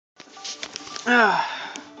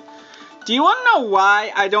Do you want to know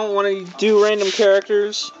why I don't want to do random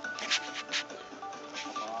characters?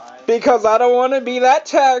 Because I don't want to be that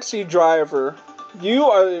taxi driver. You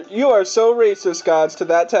are so racist, gods, to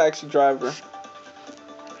that taxi driver.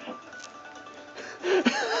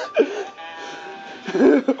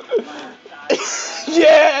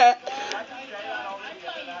 Yeah.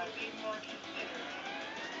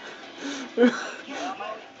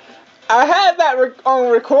 I had that on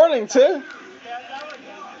recording too.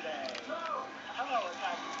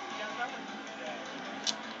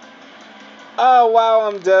 Oh wow,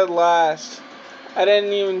 I'm dead last. I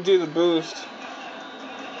didn't even do the boost.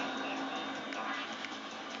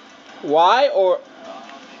 Why or...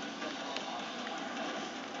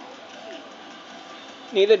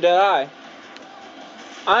 Neither did I.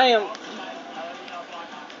 I am...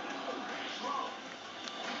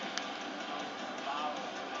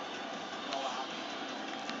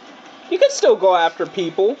 You can still go after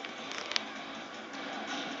people.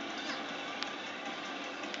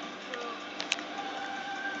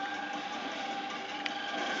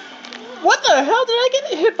 What the hell? Did I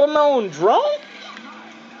get hit by my own drone?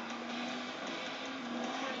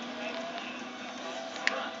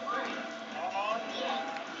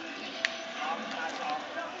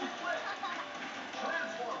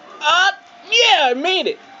 Yeah, I made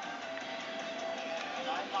it.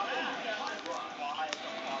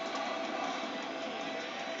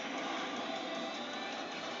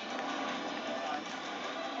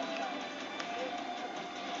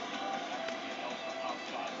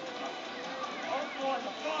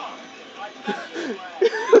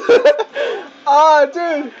 Oh,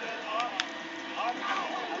 dude.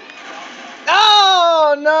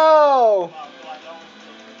 Oh, no.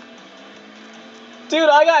 Dude,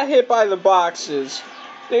 I got hit by the boxes.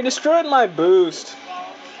 They destroyed my boost.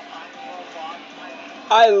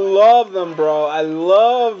 I love them, bro. I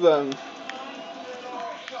love them.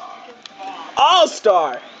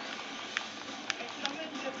 All-star.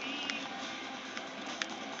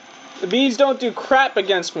 The bees don't do crap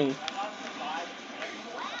against me.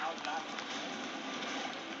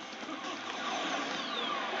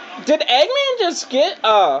 Did Eggman just get,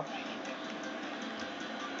 I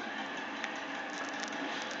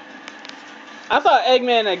thought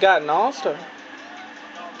Eggman had gotten All-Star.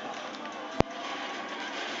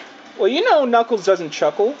 Well, you know Knuckles doesn't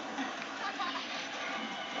chuckle.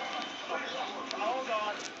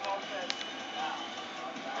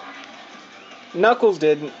 Knuckles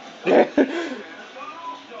didn't.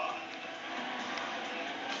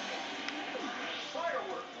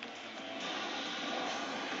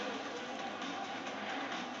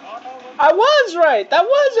 I was right. That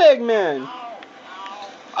was Eggman.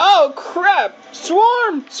 Oh, crap.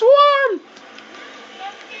 Swarm. Swarm.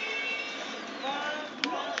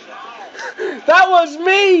 That was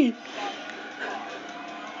me.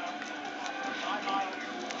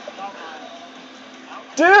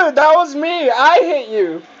 Dude, that was me. I hit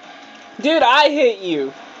you. Dude, I hit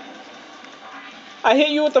you. I hit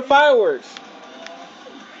you with the fireworks.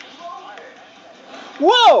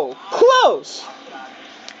 Whoa, close.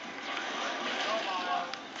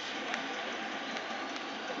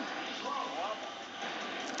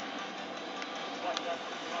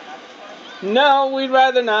 No, we'd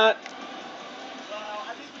rather not.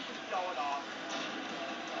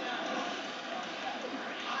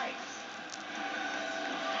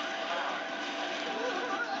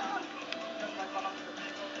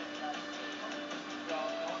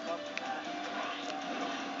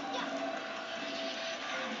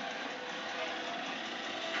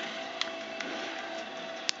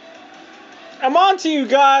 I'm on to you,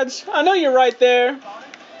 gods. I know you're right there.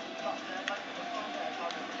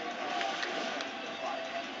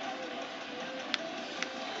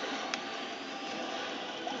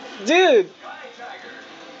 Dude.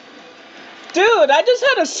 Dude, I just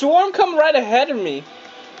had a swarm come right ahead of me.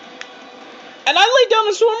 And I laid down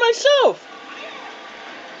the swarm myself.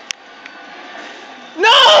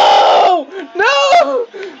 No! No!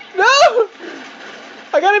 No!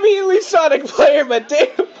 I gotta be Elite Sonic player, but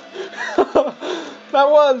damn. That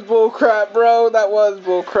was bullcrap, bro. That was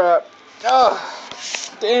bullcrap. Oh,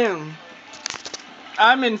 damn.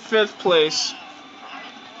 I'm in 5th place.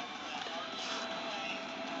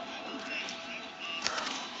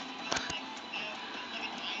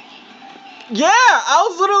 Yeah, I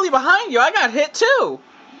was literally behind you. I got hit too.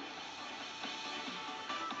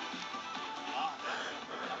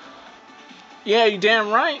 Yeah, you damn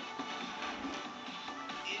right.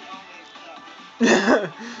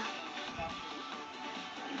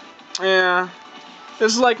 Yeah.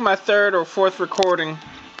 This is like my 3rd or 4th recording.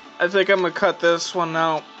 I think I'm gonna cut this one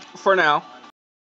out for now.